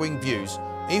his left-wing views,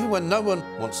 even when no one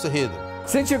wants to hear them.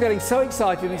 Since you're getting so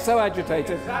excited and so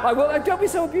agitated, don't be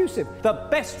so abusive. The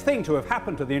best thing to have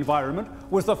happened to the environment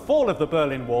was the fall of the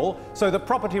Berlin Wall, so that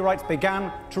property rights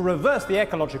began to reverse the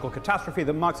ecological catastrophe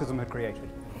that Marxism had created.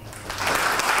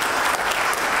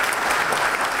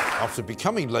 After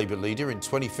becoming Labour leader in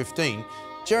 2015,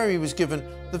 Jeremy was given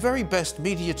the very best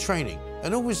media training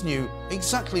and always knew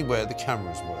exactly where the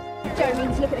cameras were. Jeremy,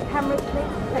 just look at the cameras, please.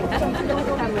 Thank you. Look at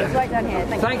the cameras, right down here.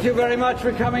 Thank you very much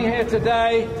for coming here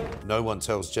today. No one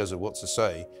tells Jezza what to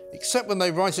say, except when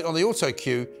they write it on the auto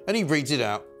cue and he reads it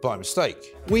out by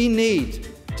mistake. We need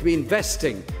to be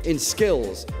investing in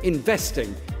skills,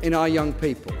 investing in our young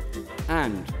people.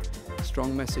 And,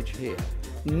 strong message here,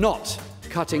 not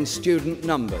cutting student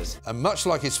numbers. And much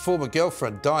like his former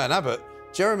girlfriend Diane Abbott,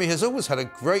 Jeremy has always had a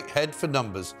great head for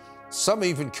numbers. Some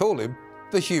even call him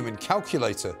the human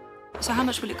calculator. So how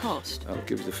much will it cost? I'll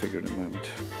give you the figure in a moment.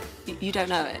 You don't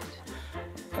know it?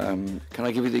 Can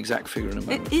I give you the exact figure in a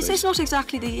moment? Is this not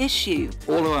exactly the issue?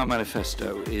 All of our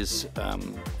manifesto is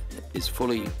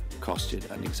fully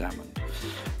costed and examined.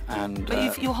 And,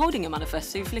 but you're holding a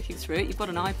manifesto, you're flicking through it, you've got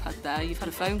an iPad there, you've had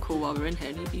a phone call while we're in here,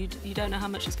 and you don't know how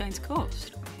much it's going to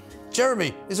cost.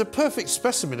 Jeremy is a perfect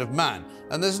specimen of man,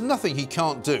 and there's nothing he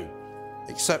can't do,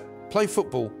 except play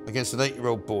football against an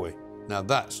 8-year-old boy. Now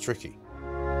that's tricky.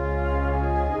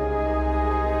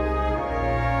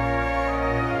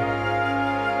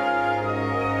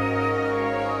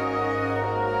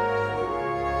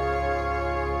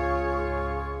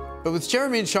 But with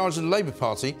Jeremy in charge of the Labour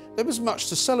Party, there was much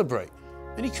to celebrate,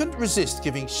 and he couldn't resist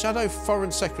giving Shadow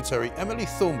Foreign Secretary Emily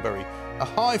Thornberry a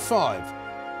high five.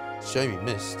 Shame he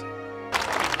missed.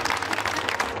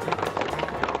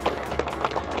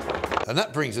 And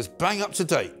that brings us bang up to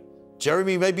date.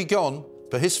 Jeremy may be gone,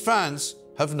 but his fans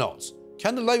have not.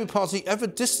 Can the Labour Party ever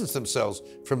distance themselves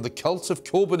from the cult of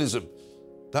Corbynism?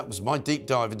 That was my deep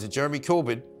dive into Jeremy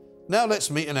Corbyn. Now let's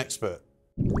meet an expert.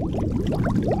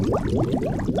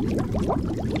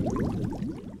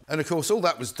 And of course, all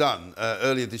that was done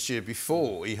earlier this year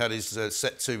before he had his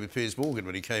set to with Piers Morgan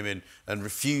when he came in and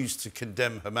refused to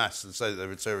condemn Hamas and say that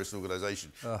they're a terrorist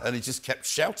organisation. And he just kept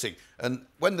shouting. And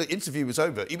when the interview was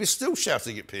over, he was still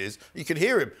shouting at Piers. You could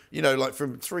hear him, you know, like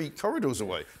from 3 corridors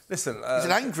away. Listen, he's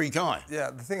an angry guy. Yeah,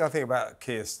 the thing I think about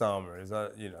Keir Starmer is,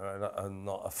 you know, I'm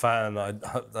not a fan. I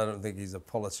don't think he's a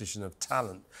politician of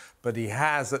talent, but he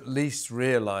has at least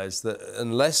realised that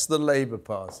unless the Labour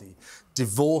Party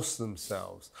divorce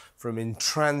themselves from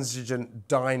intransigent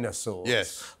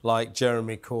dinosaurs like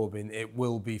Jeremy Corbyn, it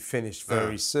will be finished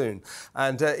very soon.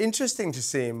 And interesting to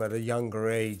see him at a younger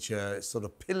age, sort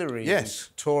of pillorying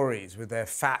Tories with their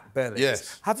fat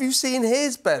bellies. Have you seen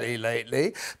his belly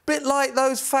lately? Bit like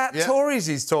those fat Tories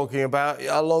he's talking about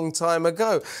a long time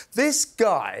ago. This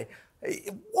guy,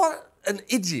 what an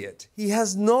idiot. He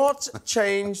has not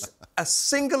changed a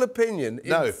single opinion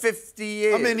in 50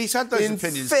 years. I mean, he's had those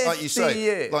opinions, like you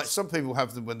say. Like some people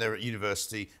have them when they're at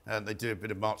university and they do a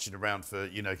bit of marching around for,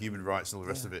 you know, human rights and all the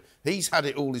rest of it. He's had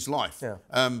it all his life.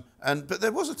 But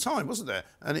there was a time, wasn't there?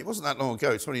 And it wasn't that long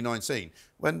ago, 2019,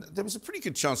 when there was a pretty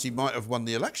good chance he might have won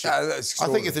the election. I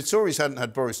think if the Tories hadn't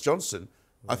had Boris Johnson,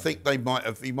 I think he might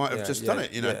have just done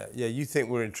it, you know. Yeah, you think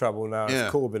we're in trouble now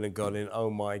if Corbyn had gone in, oh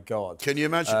my God. Can you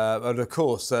imagine? And of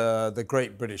course, the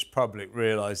great British public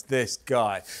realised this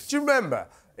guy. Do you remember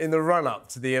in the run-up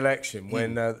to the election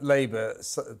when Labour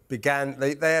began,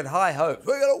 they had high hopes.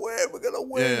 We're going to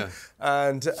win.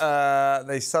 And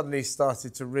they suddenly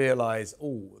started to realise,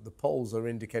 oh, the polls are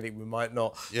indicating we might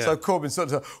not. So Corbyn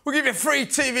started to, we'll give you free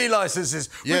TV licences,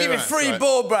 we'll give you free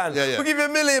broadband, we'll give you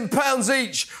 £1 million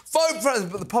each, vote for us.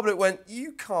 But the public went,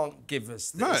 you can't give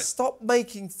us this. Stop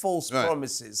making false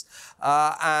promises.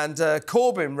 And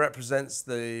Corbyn represents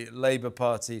the Labour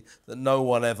Party that no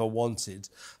one ever wanted.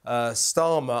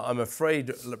 Starmer, I'm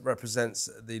afraid, represents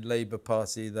the Labour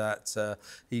Party that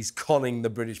he's conning the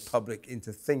British public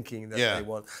into thinking that they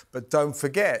want. But don't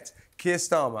forget, Keir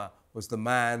Starmer was the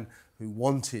man who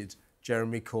wanted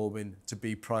Jeremy Corbyn to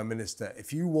be Prime Minister.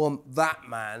 If you want that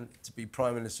man to be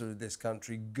Prime Minister of this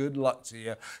country, good luck to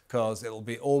you, because it'll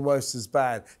be almost as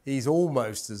bad. He's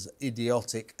almost as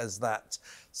idiotic as that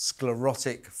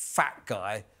sclerotic fat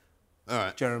guy,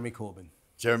 Jeremy Corbyn.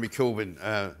 Jeremy Corbyn.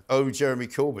 Jeremy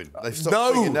Corbyn. They've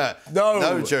stopped singing that.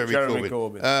 No, Jeremy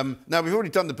Corbyn. Now, we've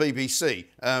already done the BBC,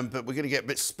 but we're going to get a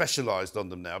bit specialised on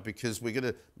them now because we're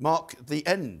going to mark the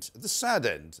end, the sad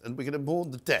end, and we're going to mourn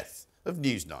the death of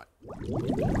Newsnight.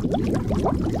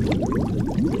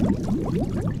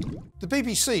 The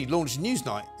BBC launched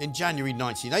Newsnight in January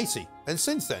 1980, and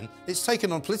since then it's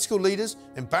taken on political leaders,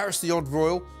 embarrassed the odd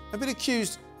royal, and been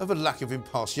accused of a lack of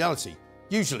impartiality,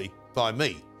 usually by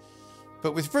me.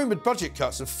 But with rumoured budget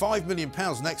cuts of £5 million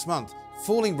next month,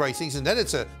 falling ratings and an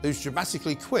editor who's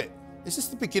dramatically quit, is this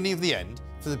the beginning of the end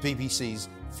for the BBC's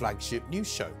flagship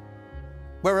news show?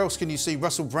 Where else can you see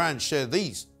Russell Brand share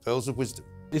these pearls of wisdom?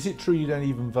 Is it true you don't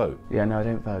even vote? Yeah, no, I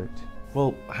don't vote.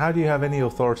 Well, how do you have any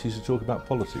authority to talk about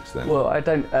politics then? Well, I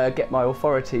don't get my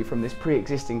authority from this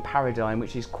pre-existing paradigm,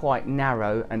 which is quite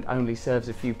narrow and only serves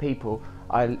a few people.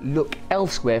 I look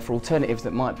elsewhere for alternatives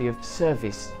that might be of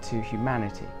service to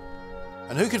humanity.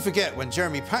 And who could forget when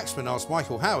Jeremy Paxman asked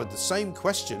Michael Howard the same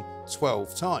question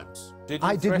 12 times? Did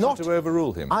you threaten to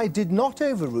overrule him? I did not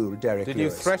overrule Derek Did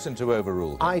Lewis. you threaten to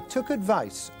overrule him? I took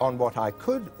advice on what I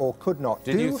could or could not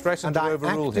do. Did you threaten to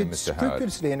overrule him, Mr. Howard? And I acted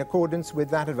scrupulously in accordance with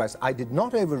that advice. I did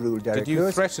not overrule Derek Lewis. Did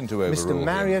you threaten to overrule him? Mr.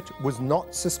 Marriott was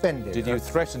not suspended. Did you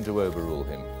threaten to overrule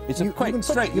him? It's a quick,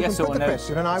 straight yes or no.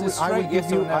 Question and I will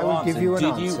give you an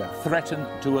answer. Did you threaten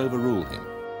to overrule him?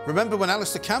 Remember when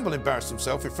Alistair Campbell embarrassed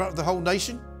himself in front of the whole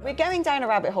nation? We're going down a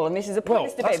rabbit hole, and this is a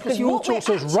pointless debate. That's because you all talk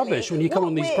such rubbish when you come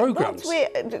on these programmes.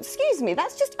 Excuse me,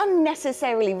 that's just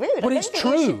unnecessarily rude. But it's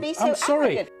true. I'm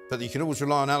sorry. But you can always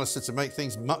rely on Alistair to make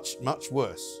things much, much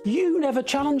worse. You never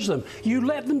challenge them. You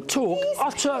let them talk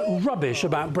utter rubbish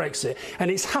about Brexit, and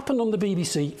it's happened on the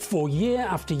BBC for year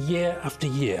after year after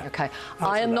year. OK,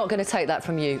 I am not going to take that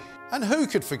from you. And who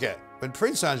could forget when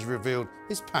Prince Andrew revealed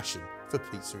his passion for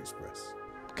Pizza Express?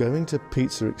 Going to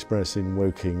Pizza Express in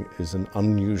Woking is an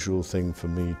unusual thing for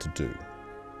me to do.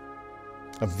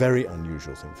 A very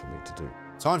unusual thing for me to do.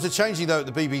 Times are changing though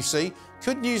at the BBC.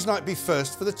 Could Newsnight be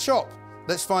first for the chop?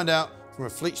 Let's find out from a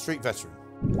Fleet Street veteran.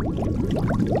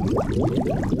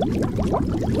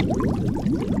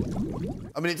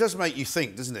 I mean, it does make you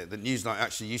think, doesn't it, that Newsnight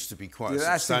actually used to be quite a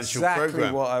substantial programme. That's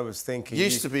exactly what I was thinking.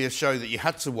 Used to be a show that you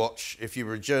had to watch if you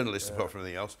were a journalist, apart from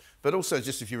anything else, but also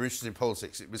just if you were interested in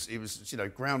politics. It was you know,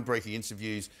 groundbreaking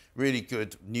interviews, really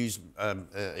good news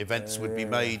events would be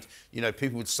made. You know,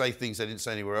 people would say things they didn't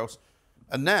say anywhere else.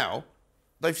 And now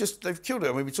they've killed it.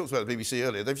 I mean, we talked about the BBC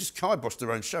earlier. They've just kiboshed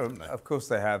their own show, haven't they? Of course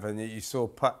they have. And you saw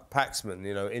Paxman,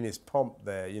 you know, in his pomp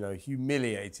there, you know,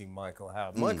 humiliating Michael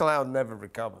Howard. Michael Howard never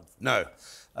recovered. No.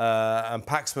 And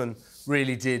Paxman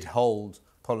really did hold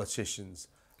politicians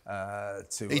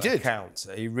to account.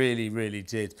 He really, really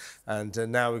did. And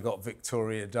now we've got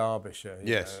Victoria Derbyshire.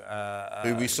 Yes.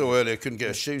 Who we saw earlier couldn't get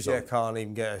her shoes on. Yeah, can't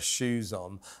even get her shoes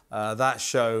on. That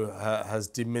show has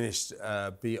diminished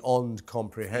beyond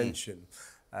comprehension.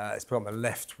 It's become a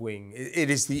left-wing. It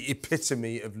is the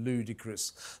epitome of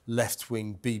ludicrous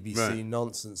left-wing BBC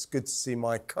nonsense. Good to see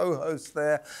my co-host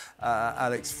there,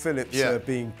 Alex Phillips,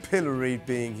 being pilloried,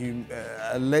 being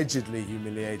allegedly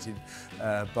humiliated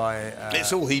by...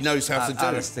 it's all he knows how to do.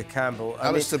 Alistair Campbell.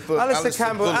 Alistair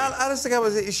Campbell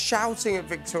is shouting at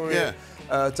Victoria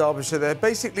Derbyshire there,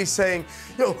 basically saying,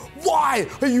 you know, why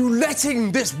are you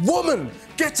letting this woman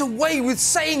get away with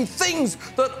saying things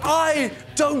that I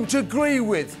don't agree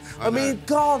with? I mean,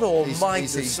 God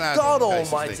Almighty, God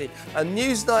Almighty. And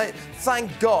Newsnight,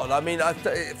 thank God. I mean,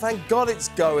 thank God it's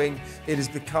going. It has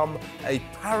become a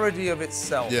parody of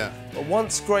itself. Yeah. A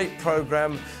once great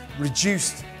programme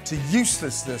reduced to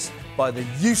uselessness by the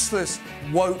useless,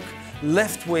 woke,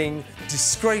 left-wing,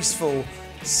 disgraceful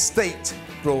state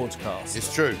broadcast.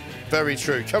 It's true, very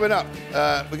true. Coming up,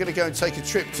 we're going to go and take a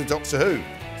trip to Doctor Who.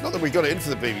 It's not that we got it in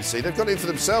for the BBC, they've got it in for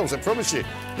themselves, I promise you.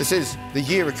 This is The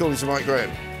Year According to Mike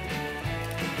Graham.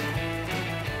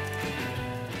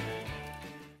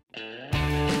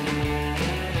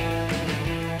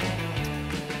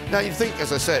 Now, you'd think,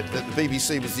 as I said, that the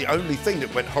BBC was the only thing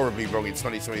that went horribly wrong in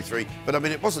 2023, but I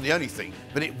mean, it wasn't the only thing,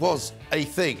 but it was a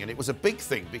thing, and it was a big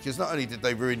thing, because not only did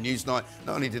they ruin Newsnight,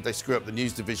 not only did they screw up the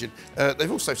news division,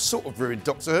 they've also sort of ruined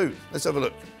Doctor Who. Let's have a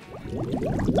look.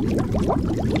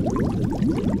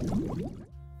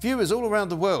 Viewers all around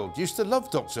the world used to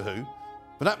love Doctor Who,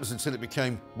 but that was until it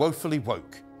became woefully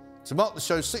woke. To mark the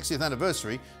show's 60th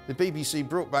anniversary, the BBC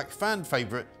brought back fan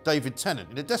favourite David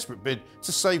Tennant in a desperate bid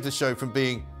to save the show from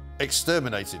being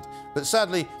exterminated. But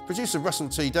sadly, producer Russell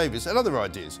T Davies had other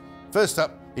ideas. First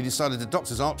up, he decided the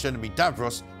Doctor's archenemy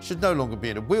Davros should no longer be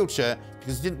in a wheelchair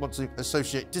because he didn't want to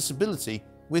associate disability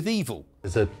with evil.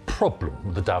 There's a problem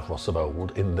with the Davros of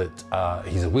old in that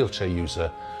he's a wheelchair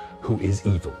user who is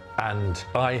evil. And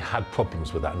I had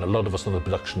problems with that, and a lot of us on the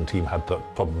production team had the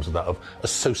problems with that, of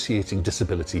associating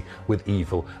disability with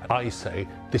evil. I say,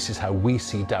 this is how we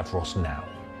see Davros now.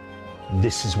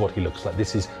 This is what he looks like.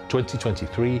 This is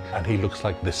 2023, and he looks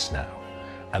like this now.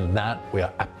 And that we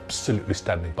are absolutely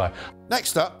standing by.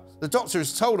 Next up, the Doctor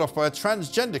is told off by a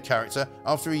transgender character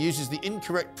after he uses the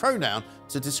incorrect pronoun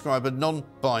to describe a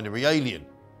non-binary alien.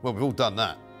 Well, we've all done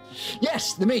that.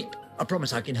 Yes, the meat. I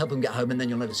promise I can help him get home and then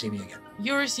you'll never see me again.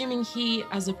 You're assuming he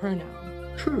as a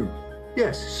pronoun. True.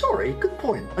 Yes, sorry, good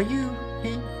point. Are you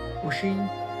he or she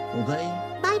or they?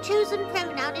 My chosen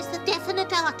pronoun is the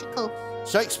definite article.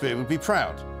 Shakespeare would be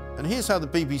proud. And here's how the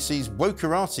BBC's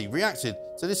Wokerati reacted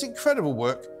to this incredible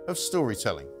work of of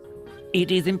storytelling.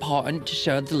 It is important to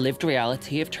show the lived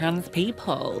reality of trans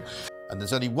people. And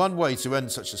there's only one way to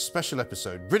end such a special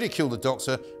episode: ridicule the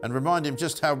Doctor and remind him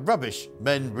just how rubbish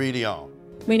men really are.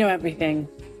 We know everything,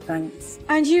 thanks.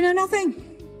 And you know nothing.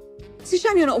 It's a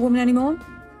shame you're not a woman anymore.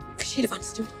 She'd have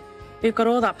understood. We've got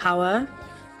all that power,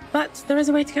 but there is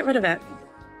a way to get rid of it.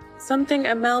 Something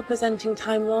a male-presenting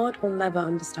Time Lord will never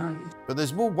understand. But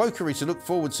there's more wokery to look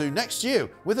forward to next year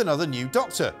with another new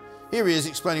Doctor. Here he is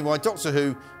explaining why Doctor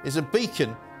Who is a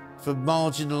beacon for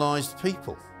marginalised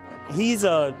people. He's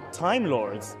a Time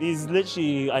Lord. He's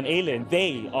literally an alien.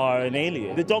 They are an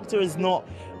alien. The Doctor is not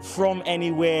from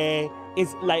anywhere.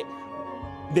 It's like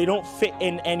they don't fit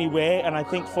in anywhere. And I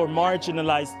think for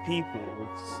marginalized people,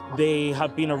 they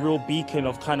have been a real beacon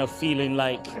of kind of feeling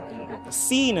like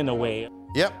seen in a way.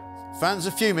 Yep, fans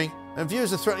are fuming and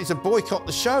viewers are threatening to boycott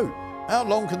the show. How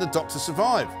long can the Doctor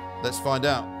survive? Let's find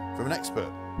out from an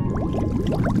expert.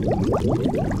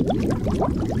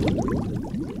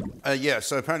 Yeah,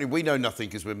 so apparently we know nothing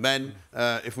because we're men.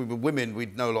 If we were women,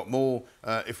 we'd know a lot more.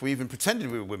 If we even pretended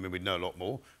we were women, we'd know a lot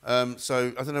more.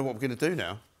 So I don't know what we're going to do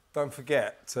now. Don't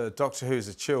forget, Doctor Who is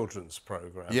a children's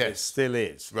programme. Yes. It still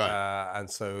is. Right. And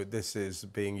so this is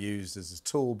being used as a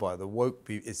tool by the woke...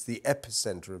 It's the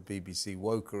epicentre of BBC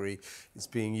wokery. It's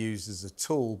being used as a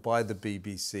tool by the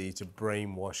BBC to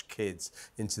brainwash kids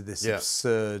into this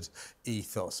absurd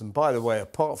ethos. And by the way,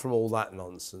 apart from all that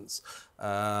nonsense,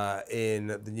 in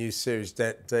the new series,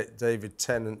 David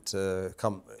Tennant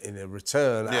in a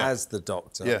return as the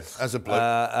Doctor. Yeah, as a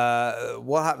bloke.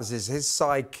 What happens is his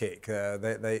sidekick,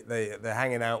 they're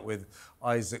hanging out with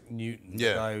Isaac Newton,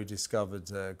 the guy who discovered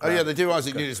they do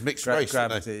Isaac Newton's mixed race,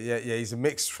 gravity. Yeah, he's a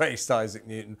mixed race, Isaac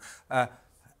Newton.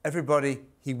 Everybody,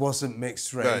 he wasn't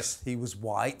mixed race. He was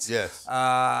white. Yes.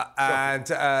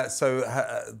 So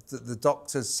the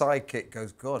Doctor's sidekick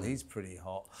goes, God, he's pretty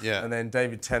hot. Yeah. And then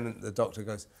David Tennant, the Doctor,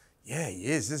 goes, yeah, he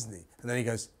is, isn't he? And then he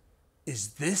goes,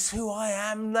 is this who I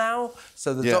am now?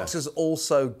 So the Doctor's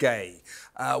also gay.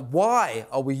 Why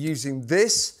are we using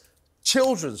this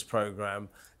children's programme,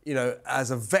 you know,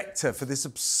 as a vector for this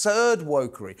absurd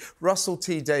wokery? Russell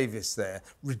T Davies there,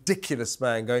 ridiculous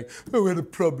man, going, oh, we had a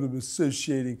problem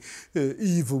associating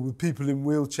evil with people in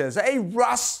wheelchairs. Hey,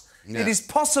 Russ, it is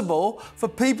possible for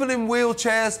people in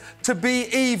wheelchairs to be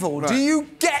evil. Right. Do you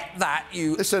get that,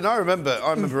 you... Listen, I remember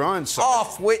Ironside.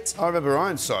 Half-wit. I remember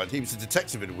Ironside. He was a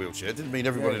detective in a wheelchair. Didn't mean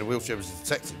everybody in a wheelchair was a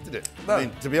detective, did it? No. I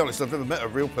mean, to be honest, I've never met a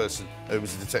real person who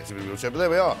was a detective in a wheelchair, but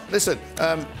there we are. Listen,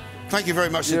 thank you very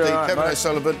much indeed, right, Kevin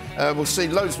O'Sullivan. We'll see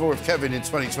loads more of Kevin in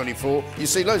 2024. You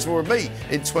see loads more of me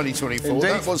in 2024. Indeed.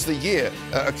 That was the year,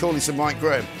 according to Mike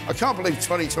Graham. I can't believe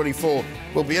 2024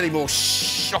 will be any more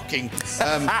shocking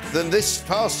than this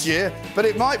past year, but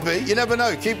it might be. You never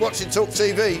know. Keep watching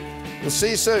TalkTV. We'll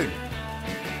see you soon.